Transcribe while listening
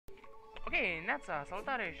Ok, neatza,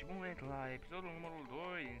 salutare și bun venit la episodul numărul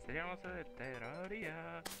 2 din seria noastră de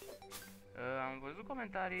Terraria. Am văzut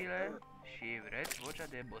comentariile și vreți vocea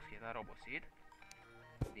de boschetar obosit.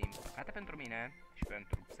 Din păcate pentru mine și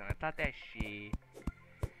pentru sănătatea și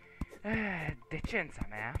decența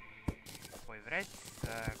mea. Apoi vreți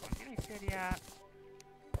să continui seria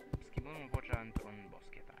schimbând vocea într-un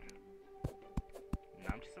boschetar.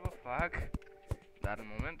 N-am ce să vă fac. Dar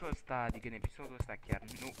în momentul ăsta, adică în episodul ăsta, chiar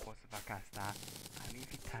nu pot să fac asta. Am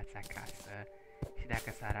invitați acasă și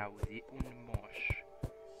dacă s-ar auzi un moș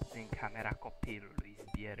din camera copilului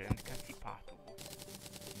zbierând ca țipatul,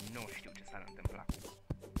 nu știu ce s-ar întâmpla cu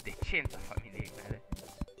decența familiei mele.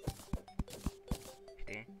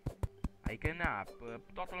 Știi? Adică na,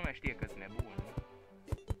 toată lumea știe că sunt nebun.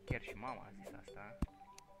 Chiar și mama a zis asta.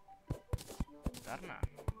 Dar na,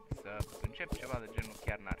 să încep ceva de genul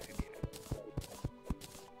chiar n-ar fi bine.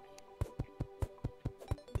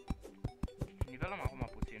 Nivelăm acum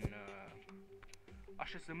puțin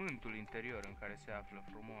așezământul interior în care se află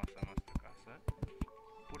frumoasa noastră casă.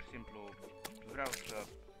 Pur și simplu vreau să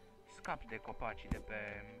scap de copacii de pe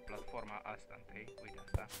platforma asta întâi. Uite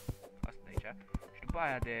asta, asta de aici. Și după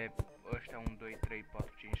aia de ăștia 1, 2, 3,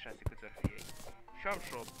 4, 5, 6 câți ar fi ei. Și am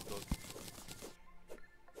și 8 tot.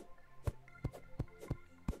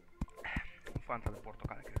 Fanta de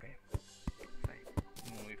portocale cred că e. Stai,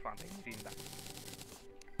 nu e Fanta, e Mirinda.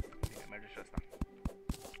 Bine, merge și asta.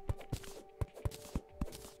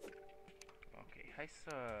 Ok, hai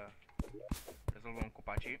să rezolvăm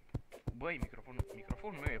copacii. Băi,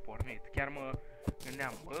 microfonul meu e pornit. Chiar mă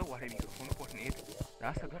gândeam, bă, oare microfonul pornit? Dar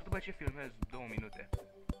asta doar după ce filmez 2 minute.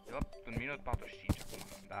 De fapt, 1 minut 45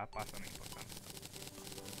 acum. Da, asta nu e important.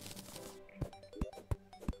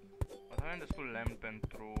 O să avem destul lemn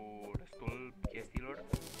pentru restul chestiilor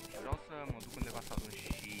și vreau să mă duc undeva să adun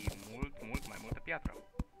și mult mai multă piatră.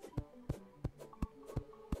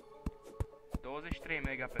 23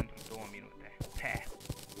 mega pentru 2 minute. He.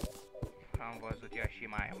 Am văzut eu și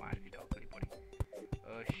mai mari videoclipuri.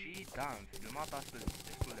 Și da, am filmat astăzi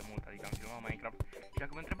destul de mult, adică am filmat Minecraft. Și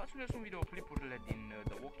dacă vă întrebați unde sunt videoclipurile din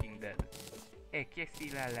The Walking Dead,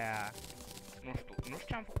 chestiile alea, nu știu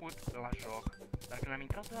ce am făcut la joc, dar când am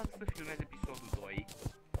intrat odată să filmez episodul 2,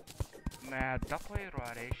 mi-a dat o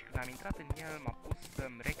eroare și când am intrat în el m-a pus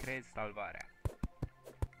să-mi recreez salvarea.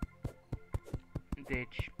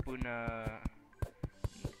 Deci până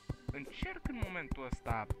încerc în momentul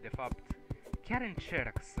ăsta, de fapt, chiar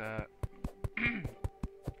încerc să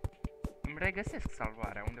îmi regăsesc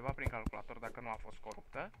salvarea undeva prin calculator dacă nu a fost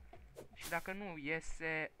coruptă. Și dacă nu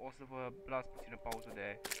iese, o să vă las puțină pauză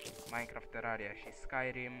de Minecraft, Terraria și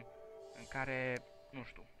Skyrim, în care, nu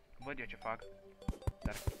știu, văd eu ce fac,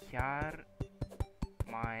 dar chiar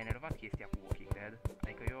m-a enervat chestia cu Walking Dead.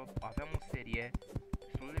 Adică eu aveam o serie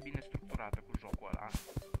destul de bine structurată cu jocul ăla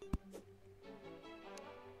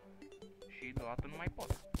și deodată nu mai pot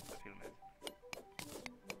să filmez.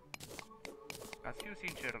 Ca să fiu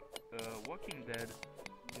sincer, Walking Dead,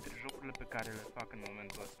 dintre jocurile pe care le fac în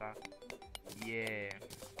momentul ăsta, e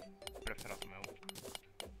preferatul meu.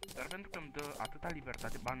 Dar pentru că îmi dă atâta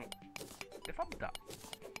libertate, ba nu, de fapt da.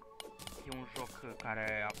 E un joc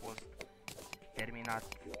care a fost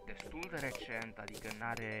terminat destul de recent, adică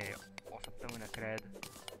n-are o săptămână, cred.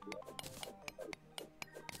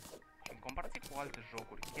 Și în comparație cu alte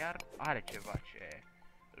jocuri, chiar are ceva ce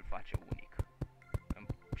îl face unic.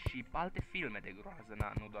 Și alte filme de groază,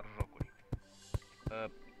 na, nu doar jocuri.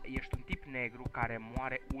 Ești un tip negru care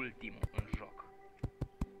moare ultimul în joc.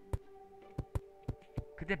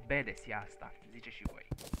 Cât de badass e asta, zice și voi.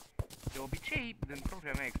 De obicei, din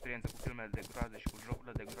propria mea experiență cu filmele de groază și cu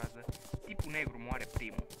jocurile de groază, tipul negru moare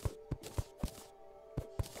primul.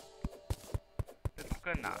 Pentru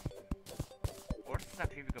că, na, ori se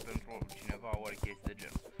sacrifică pentru cineva, ori chestii de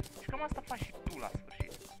genul. Și cam asta faci și tu la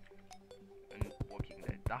sfârșit în Walking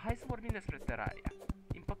Dead. Dar hai să vorbim despre Terraria.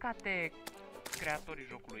 Din păcate, creatorii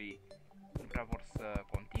jocului nu prea vor să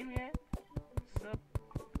continue, să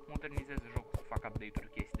modernizeze jocul, să facă update-uri,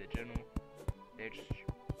 chestii de genul. Deci,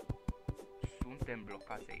 suntem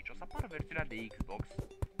blocați aici. O să apară versiunea de Xbox,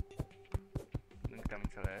 din câte am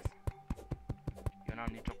înțeles. Eu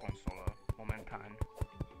n-am nicio consolă, momentan.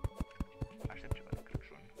 Aștept ceva de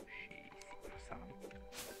Crăciun și sigur să am.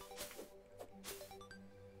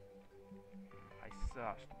 Hai să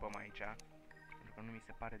astupăm aici, pentru că nu mi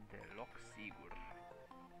se pare deloc sigur.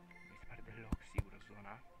 Mi se pare deloc sigură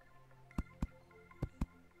zona.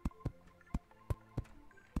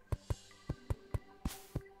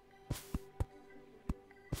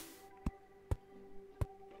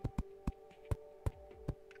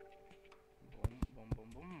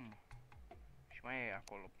 Bum. Și mai e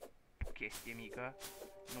acolo o chestie mică.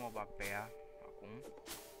 Nu mă bag pe ea acum.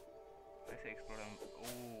 Hai să explorăm.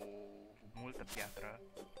 Multă piatră.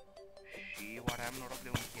 Și oare am noroc de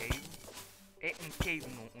un cave? Un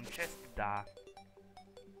cave nu, un chest da.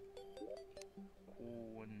 Cu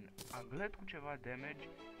un aglet cu ceva damage.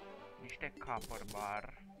 Niște copper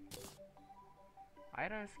bar.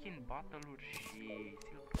 Iron skin, battle-uri și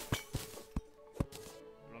silver.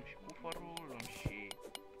 Luăm și cufărul, luăm și...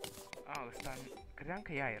 ăsta... Credeam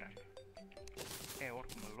că e iron.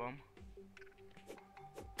 Oricum îl luăm.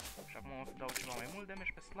 Și acum o să dau ceva mai mult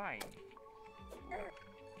damage pe slime.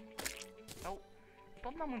 Sau...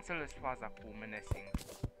 Tot n-am înțeles faza cu menacing.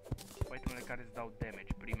 Itemele care îți dau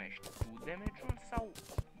damage, primești tu damage-ul sau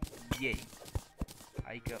ei?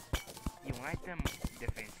 Adică e un item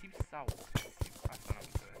defensiv sau ofensiv? Asta n-am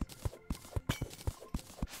înțeles.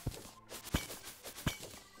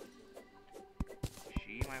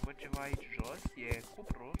 Și mai văd ceva aici jos, e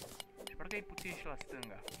cupru și parcă e puțin și la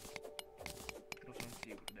stânga. Nu sunt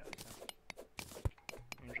sigur de asta.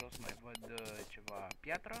 În jos mai văd ceva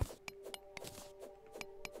piatră.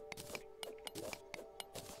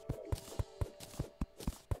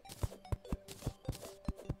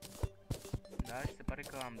 Da, și se pare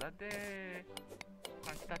că am dat de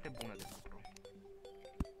cantitate bună de cupru.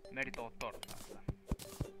 Merită o tortă asta.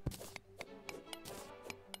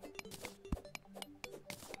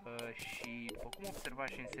 Și după cum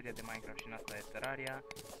observați și în seria de Minecraft și în asta de Terraria,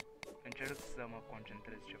 încerc să mă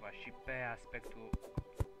concentrez ceva și pe aspectul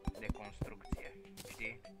de construcție,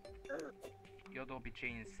 știi? Eu de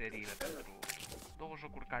obicei în seriile pentru două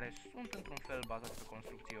jocuri care sunt într-un fel bazate pe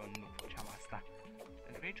construcție, eu nu făceam asta.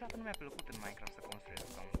 Pentru că niciodată nu mi-a plăcut în Minecraft să construiesc,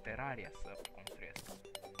 sau în Terraria să construiesc.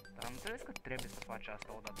 Dar am înțeles că trebuie să faci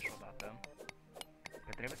asta odată și odată,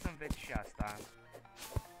 că trebuie să înveți și asta.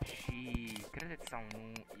 Și credeți sau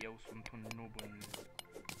nu, eu sunt un noob în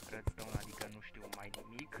redstone, adică nu știu mai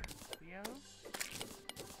nimic cu el.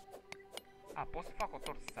 Pot să fac o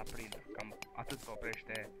torță să aprindă, cam atât se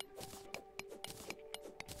oprește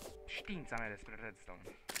știința mea despre redstone.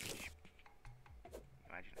 Deci,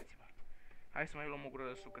 imaginați-vă. Hai să mai luăm o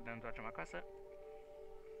gură de suc cât de întoarcem acasă.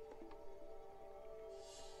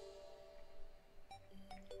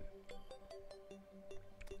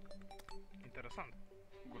 Interesant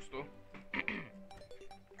gustul.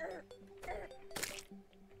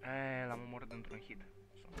 L-am omorât într-un hit.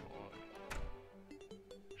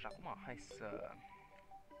 Și acum hai să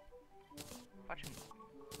facem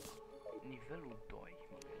nivelul 2,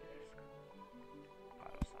 mă gândesc.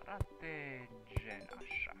 Care o să arate gen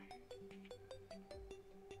așa.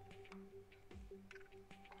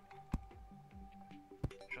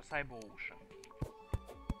 Și o să aibă o ușă.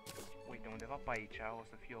 Uite, undeva pe aici o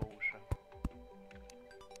să fie o ușă.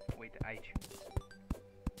 Uite, aici.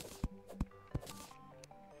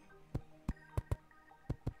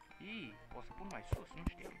 O să pun mai sus, nu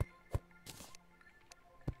știam.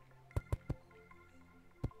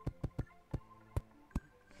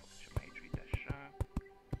 Facem aici, uite așa.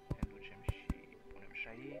 Ne ducem și punem și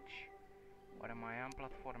aici. Oare mai am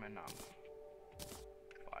platforme? N-am.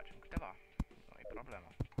 Facem câteva. Nu-i problemă.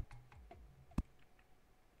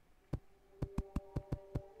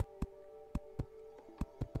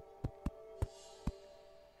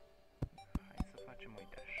 Hai să facem,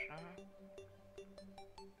 uite așa.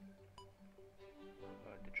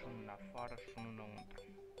 Deci unul în afară și unul înăuntru.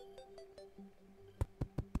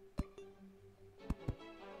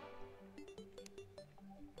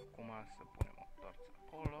 Acum să punem o torță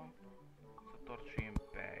acolo. Să torțuim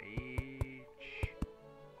pe aici.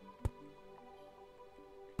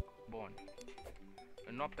 Bun.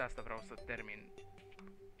 În noaptea asta vreau să termin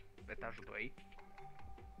etajul 2.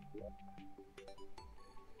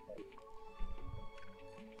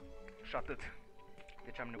 Și atât.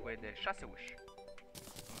 Deci am nevoie de 6 uși.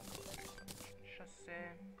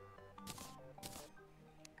 6.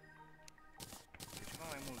 De ceva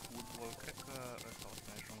mai mult wood wall, cred că ăsta o să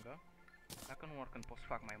ne ajungă. Dacă nu, oricând pot să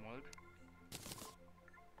fac mai mult.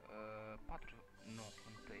 4. Nu,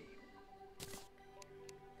 întâi.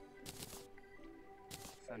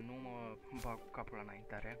 Să nu mă bag cu capul la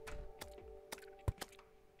înaintare.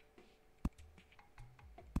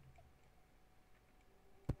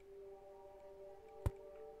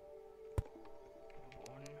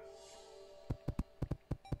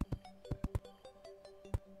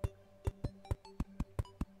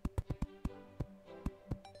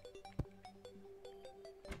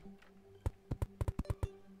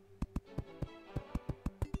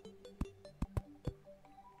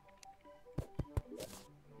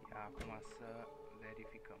 Acum să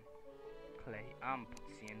verificăm. Clay. Am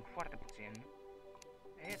puțin, foarte puțin.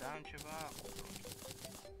 Da, am ceva cupru.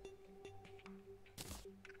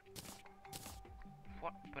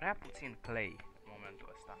 prea puțin clay în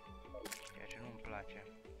momentul ăsta, ceea ce nu-mi place.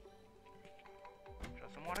 Și o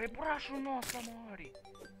să moară iepurașul, nu o să mori!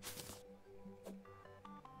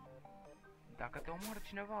 Dacă te omor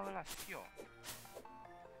cineva, ăla eu.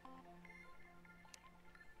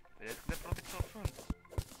 Vedeți cât de protector sunt?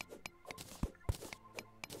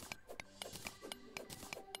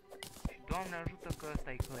 Și Doamne ajută că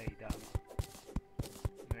ăsta e clay, da.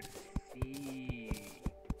 Mersi.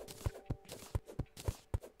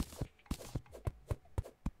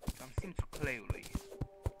 Am simțul clay-ului.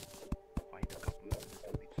 Hai de capul meu, de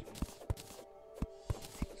slăbit sunt. Am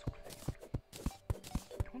simțul clay-ului.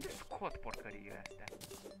 De unde scot porcăriile astea?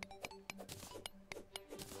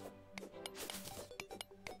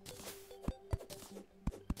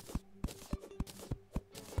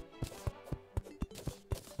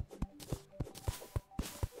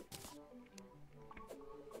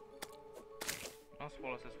 Nu o să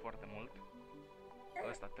folosesc foarte mult.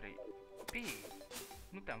 Ăsta 3. Pii!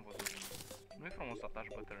 Nu te-am văzut. Nu-i frumos să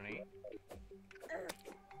ataci bătrânii.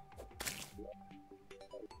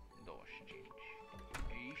 25.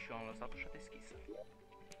 Ei, și eu am lăsat ușa deschisă.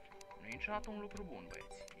 Nu e niciodată un lucru bun,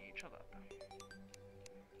 băieți. Niciodată.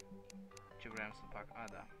 Ce vreau să fac? A,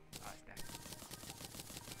 da. Astea.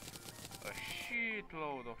 A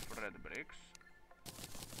shitload of red bricks.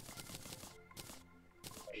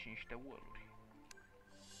 Și niște wall-uri.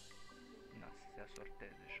 Da, să se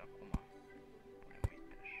asorteze și acum punem,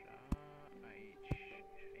 uite, așa, aici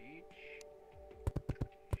și aici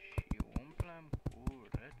și umplem cu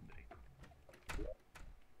red brick.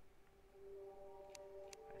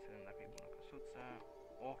 Hai să vedem dacă e bună căsuța.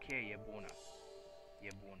 Ok, e bună. E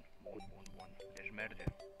bun, bun. Deci merge.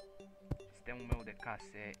 Sistemul meu de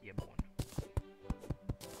case e bun.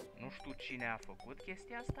 Nu știu cine a făcut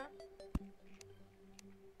chestia asta.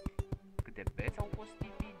 Câte beți au fost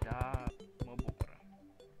tipii, dar mă bucură.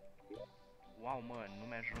 Wow, mă, nu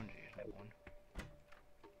mi-ajunge, ești nebun.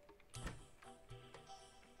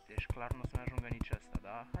 Deci clar nu o să-mi ajungă nici asta,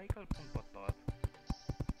 da? Hai că-l pun pe tot.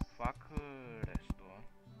 Fac restul.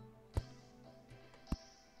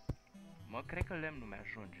 Mă, cred că lemnul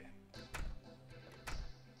mi-ajunge.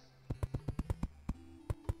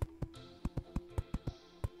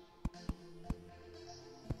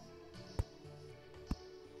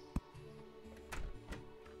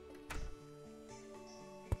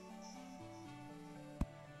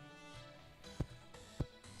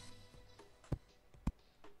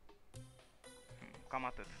 Cam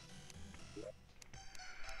atât.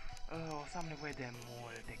 O să am nevoie de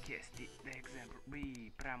multe chestii. De exemplu,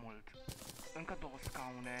 băi, prea mult. Încă 2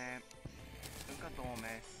 scaune. Încă 2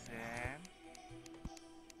 mese.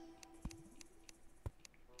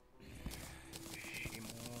 Și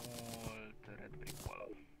mult red brick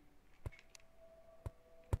wall.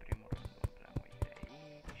 În primul rând umplem, uite,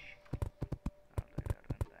 aici. În al doilea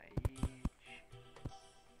rând aici.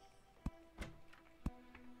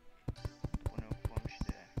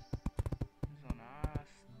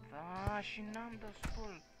 Și n-am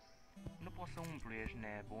destul. Nu pot să umplu, ești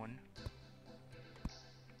nebun.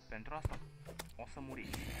 Pentru asta o să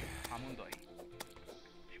muriți amândoi.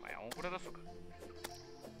 Și mai am o gură de suc.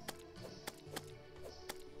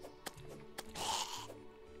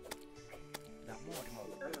 Da, mori, mă.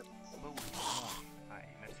 Bă, uite, mori.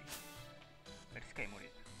 Hai, mersi. Mersi că ai murit.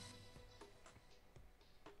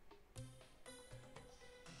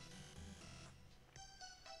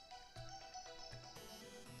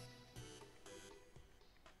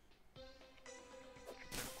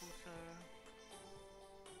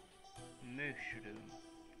 Mushroom.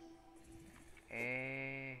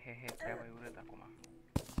 Treaba e urât acum.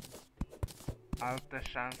 Altă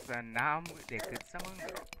șansă n-am decât să mă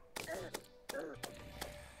îngrop.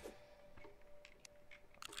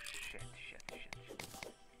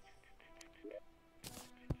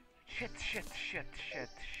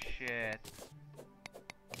 Shit.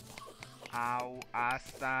 Au,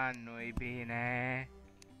 asta nu-i bine.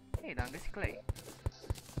 Ei, dar am găsit clay.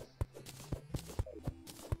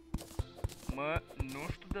 Mă, nu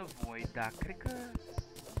știu de voi, dar cred că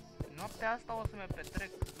noaptea asta o să mă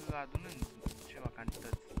petrec adunând ceva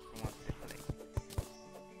cantități frumoase de clay.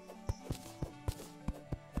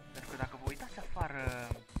 Pentru că dacă vă uitați afară,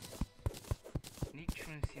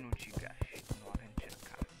 niciun sinucigaș nu ar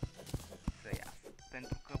încerca să iasă.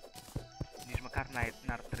 Pentru că nici măcar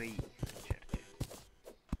n-ar trăi să încerce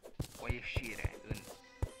o ieșire în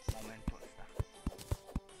momentul ăsta.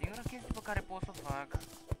 Singura chestie pe care pot să o fac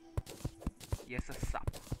e să sap.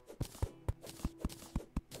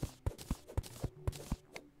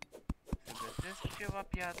 Să găsesc ceva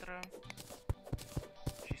piatră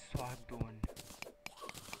și să o adun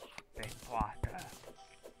pe toată.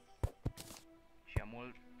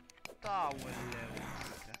 Aoleu,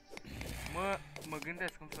 mă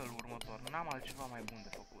gândesc în felul următor, n-am altceva mai bun de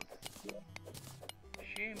făcut.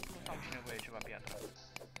 Și în plus am și nevoie de ceva piatră.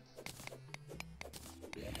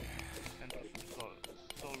 Pentru subsol.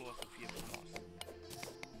 Solul o să fie frumos.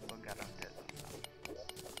 Vă garantez asta.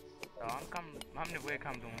 Dar am nevoie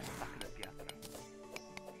cam de un stack de piatră.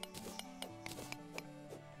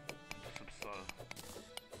 Pentru subsol.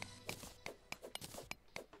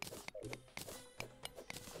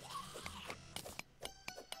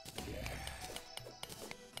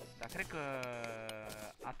 Dar cred că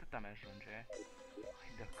atâta mi-ajunge.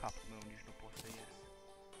 Hai de capul meu, nici nu pot să ies.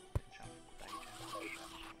 Ce am făcut aici?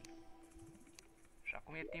 Și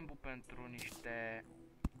acum e timpul pentru niște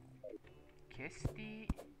chestii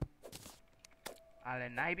ale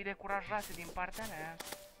naibii de curajoase din partea mea.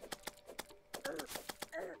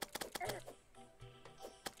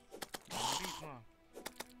 Mă.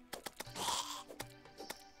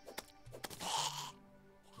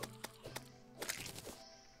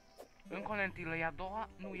 Încă o lentilă, e a doua?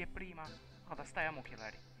 Nu, e prima. Ah, dar stai, am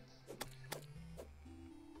ochelari.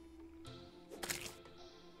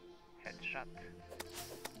 Headshot.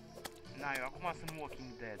 Na, eu acum sunt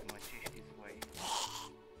Walking Dead, mă, ce știți voi?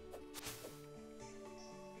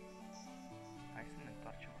 Hai să ne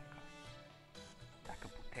întoarcem în casă. Dacă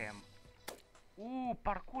putem.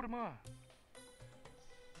 Parcur, mă!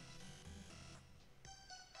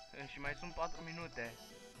 Și mai sunt 4 minute.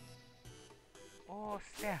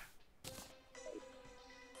 Stea!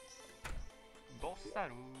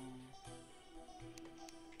 Dosaru!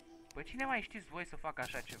 Păi cine mai știți voi să facă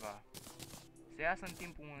așa ceva? Să iasă în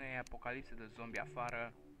timpul unei apocalipse de zombie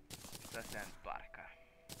afară și să se întoarcă.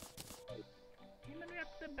 Nimeni nu e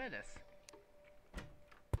atât de badass.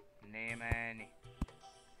 Nimeni.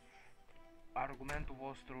 Argumentul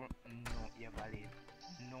vostru nu e valid.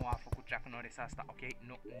 Nu a făcut Chuck Norris asta, ok?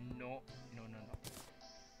 Nu.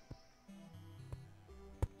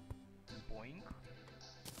 Boing.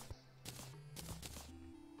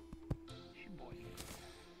 Și boing.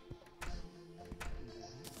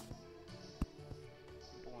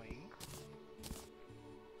 Boing.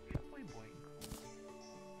 Și apoi boing.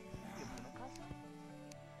 E bună casa?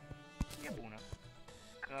 E bună.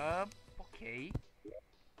 Că, ok.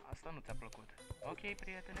 Asta nu ți-a plăcut. Ok,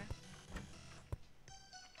 prietene.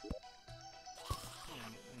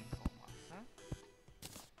 Punem încă o masă.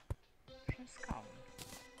 Și un scaun.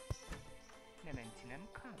 Ne menținem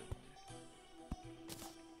calm.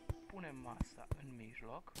 Punem masa în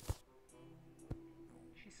mijloc.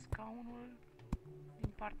 Și scaunul din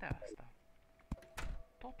partea asta.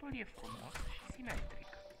 Totul e frumos și simetric.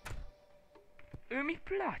 Îmi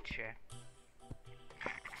place!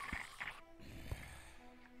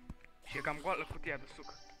 Și e cam goală cutia de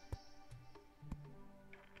suc.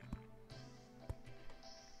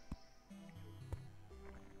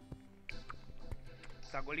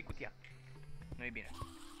 S-a golit cutia. Nu-i bine.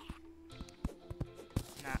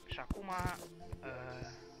 Na, și acum...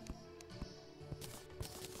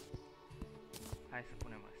 hai să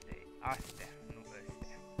punem astea, nu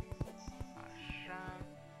astea. Așa.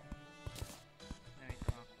 Ne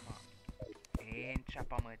uităm acum. În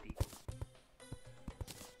ceapa mătii.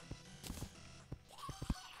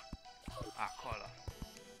 Acolo.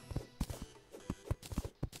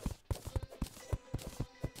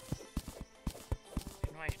 Și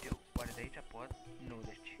nu mai știu, oare de aici pot? Nu,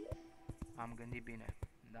 deci am gândit bine,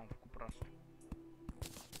 dar am făcut prost.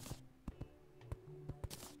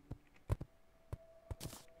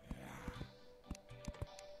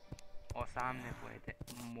 O să am nevoie de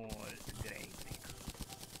mult grey brick.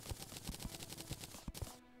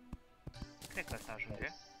 Cred că asta ajunge.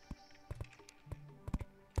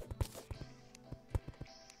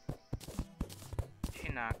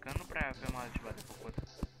 Și na, că nu prea avem altceva de făcut.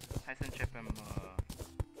 Hai să începem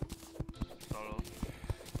solo.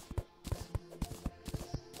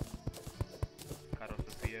 Care o să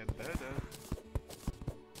fie badass.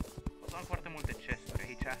 O să am foarte multe chesturi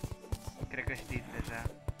aici. Cred că știți deja.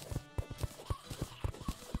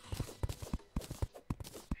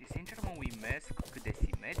 Și sincer mă uimesc cât de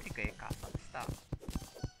simetrică e casa asta.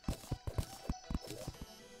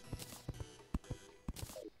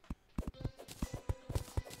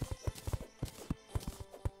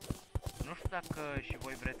 Nu știu dacă și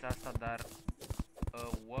voi vreți asta, dar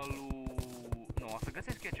wall-ul... Nu, o să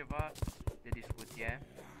găsesc eu ceva de discuție.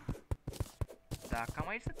 Dar cam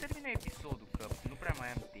aici se termină episodul, că nu prea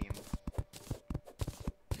mai am timp.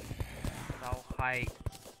 Sau hai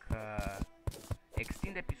că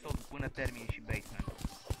extind episodul până termin și basement-ul.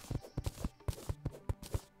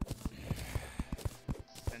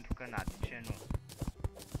 Pentru că na, de ce nu?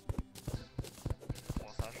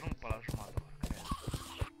 O să ajung pe la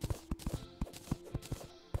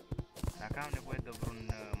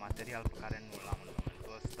care nu l-am în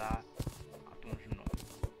momentul ăsta, atunci nu.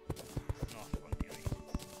 Nu o să continui.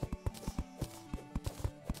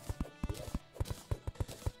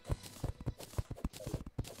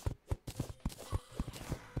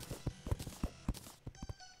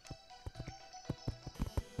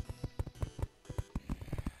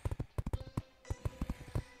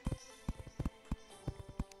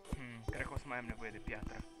 Cred că o să mai am nevoie de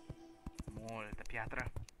piatră. Multă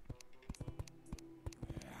piatră.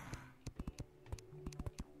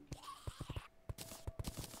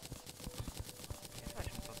 Ce să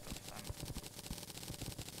facem tot ăsta?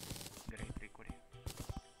 Grei tricuri.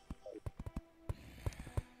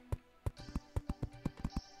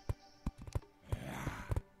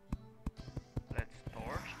 Let's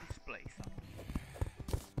torch this place up.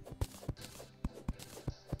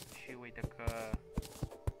 Și uite că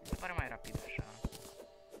se pare mai rapid așa.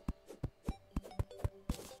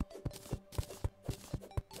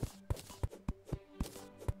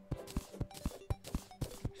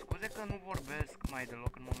 Scuze că nu vorbesc mai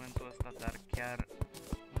deloc în momentul ăsta, dar chiar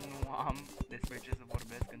nu am despre ce să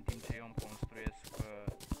vorbesc în timp ce eu îmi construiesc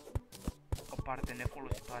o parte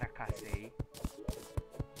nefolositoare a casei.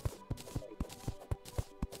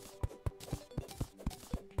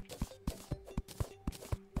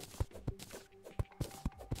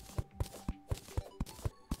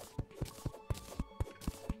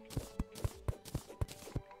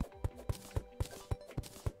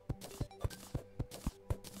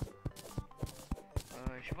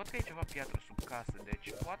 Și văd că e ceva piatră sub casă,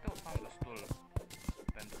 deci poate o să am destul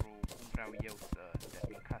pentru cum vreau eu să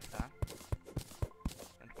termin casa.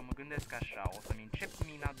 Pentru că mă gândesc așa, o să-mi încep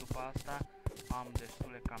mina după asta, am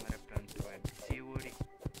destule camere pentru NPC-uri,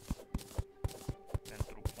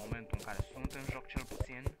 pentru momentul în care sunt în joc cel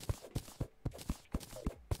puțin.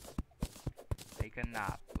 Adică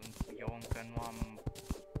na, eu încă nu am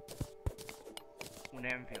un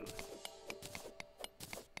anvil.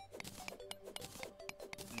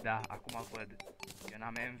 Da, acum văd. Eu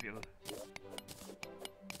n-am anvil.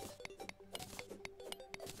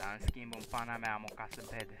 Dar în schimb în pana mea am o casă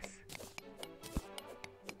badass.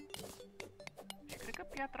 Și cred că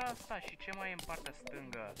piatra asta și ce mai e în partea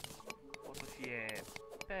stângă o să fie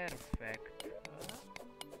perfect.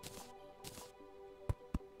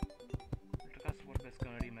 Încerca să vorbesc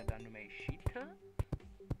în rime, dar nu mi-a ieșit.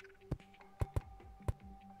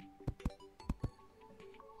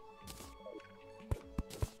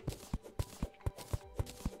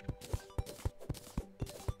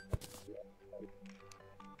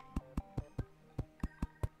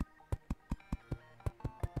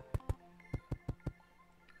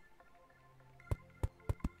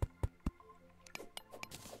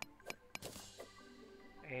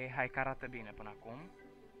 Ei, hai că arată bine până acum.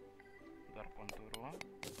 Doar conturul.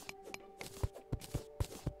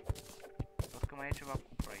 Văd că mai e ceva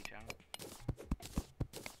cupru aici.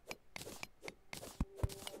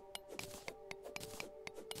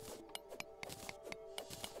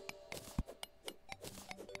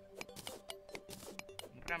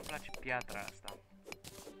 Nu prea îmi place piatra asta.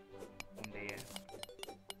 Unde e?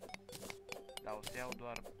 Dar o să iau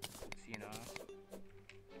doar puțină.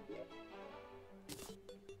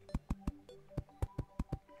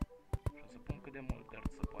 Cât de mult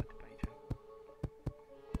dirt se poate pe aici.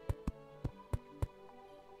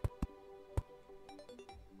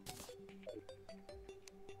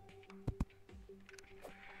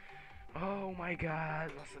 Oh my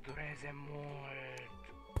god, o să dureze mult.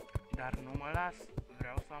 Dar nu mă las,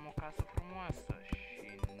 vreau să am o casă frumoasă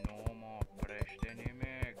și nu mă oprește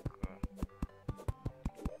nimic.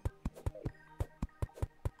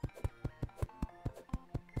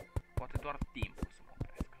 Poate doar timpul să mă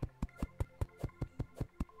opresc.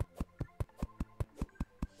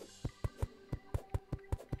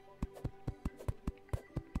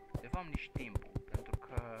 Am nici timpul, pentru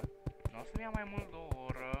că nu o să-mi ia mai mult de o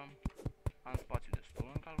oră, am spațiu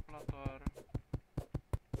destul în calculator.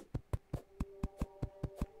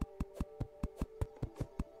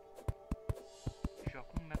 Și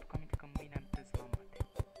acum mi-aduc aminte că mâine am test la mate.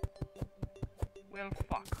 Well,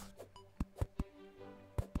 fuck.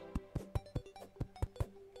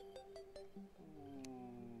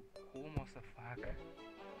 Cum o să fac?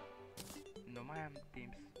 Nu mai am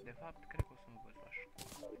timp, de fapt, cred că o să mă învăț la școală.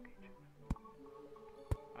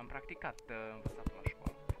 Am practicat învățatul la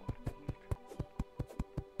școală foarte mult.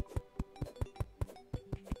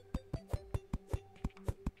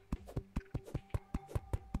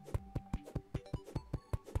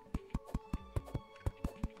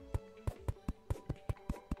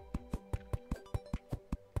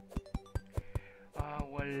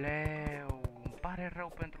 Aoleu, îmi pare rău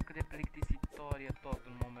pentru cât de plictisitor e tot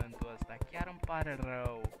în momentul ăsta. pare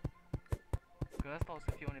rău că ăsta o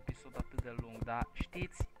să fie un episod atât de lung, dar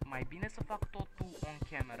știți, mai bine să fac totul on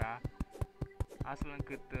camera, astfel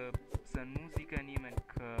încât să nu zică nimeni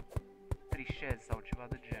că trișez sau ceva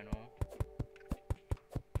de genul.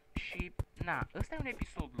 Și, na, ăsta e un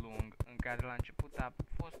episod lung, în care la început a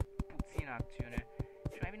fost puțină acțiune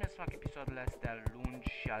și mai bine să fac episoadele astea lungi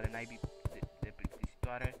și ale naibii de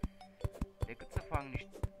plictisitoare, decât să fac niște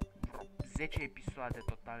 10 episoade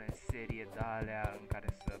totale în serie de alea în care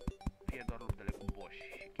să fie doar luptele cu boși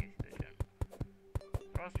și chestii de gen.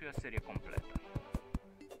 Vreau să fie o serie completă.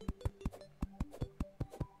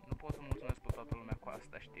 Nu pot să mulțumesc pe toată lumea cu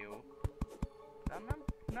asta, știu, dar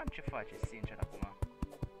n-am ce face, sincer, acum.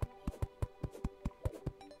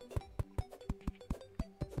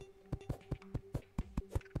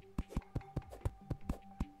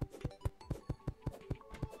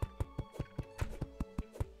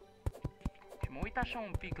 Așa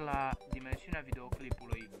un pic la dimensiunea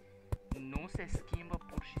videoclipului, nu se schimbă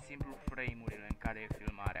pur și simplu frame-urile în care e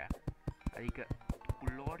filmarea. Adică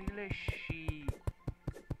culorile și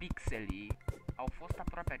pixelii au fost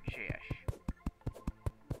aproape aceiași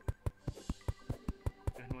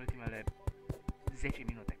în ultimele 10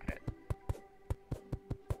 minute, cred.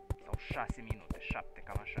 Sau 6 minute, 7,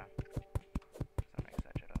 cam așa. Să nu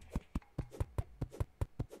exagerăm.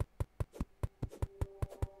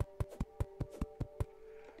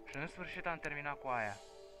 Și în sfârșit am terminat cu aia.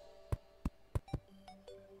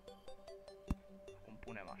 Acum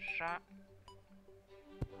punem așa.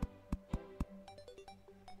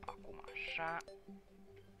 Acum așa.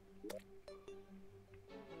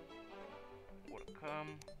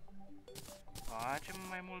 Urcăm. Facem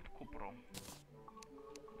mai mult cupru.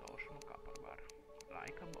 21 copper bar.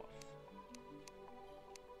 Like a boss.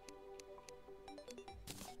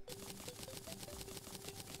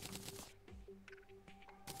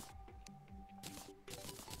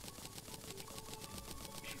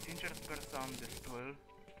 Sincer, sper să am destul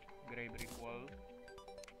grey brick wall.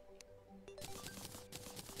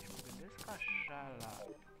 Și mă gândesc așa la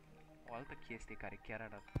o altă chestie care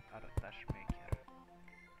chiar arăta șmecher.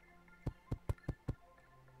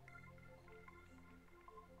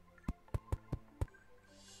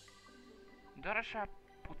 Doar așa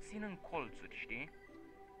puțin în colțuri, știi?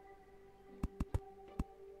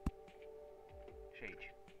 Și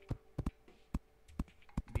aici.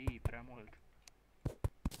 Bii, prea mult.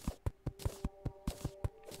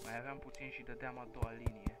 Mai aveam puțin și dădeam a doua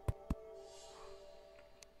linie.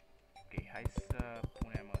 Ok, hai să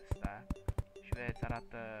punem ăsta. Și vedeți,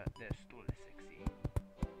 arată destul de sexy.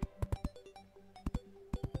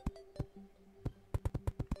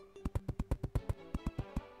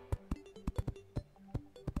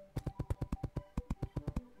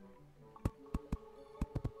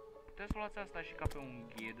 Puteți să luați asta și ca pe un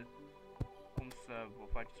ghid, cum să vă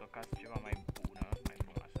faceți o casă ceva mai bună, mai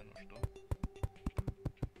frumoasă, nu știu.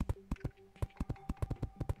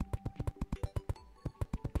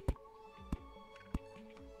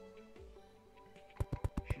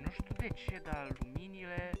 De ce, dar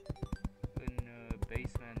luminile în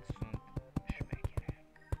basement sunt șmechere.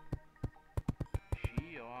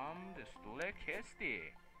 Și eu am destule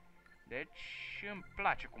chestii. Deci îmi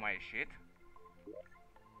place cum a ieșit.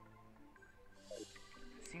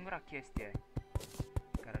 Singura chestie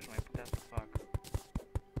care aș mai putea să fac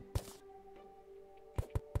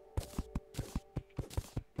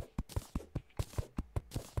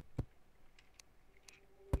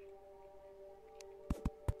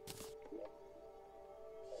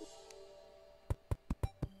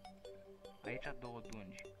aici două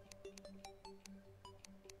dungi.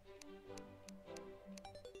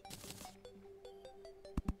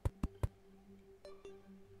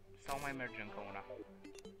 Sau mai merge încă una?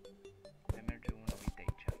 Mai merge una, uite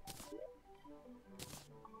aici.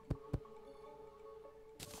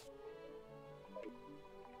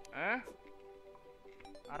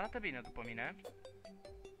 Arată bine după mine.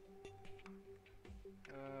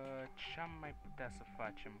 Ce-am mai putea să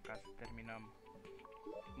facem ca să terminăm?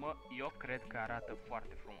 Mă, eu cred că arată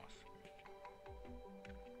foarte frumos.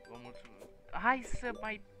 Vă mulțumesc. Hai să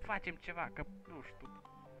mai facem ceva, că nu știu.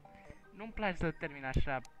 Nu-mi place să termin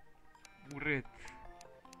așa urât,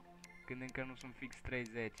 când încă nu sunt fix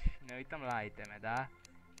 30. Ne uităm la iteme, da?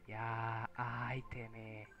 Ia,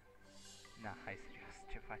 iteme. Na, hai serios,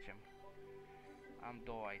 ce facem? Am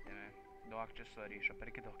două iteme, două accesorii și o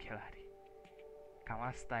pereche de ochelari. Cam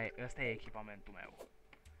asta e, ăsta e echipamentul meu.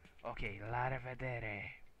 Ok, la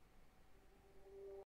revedere!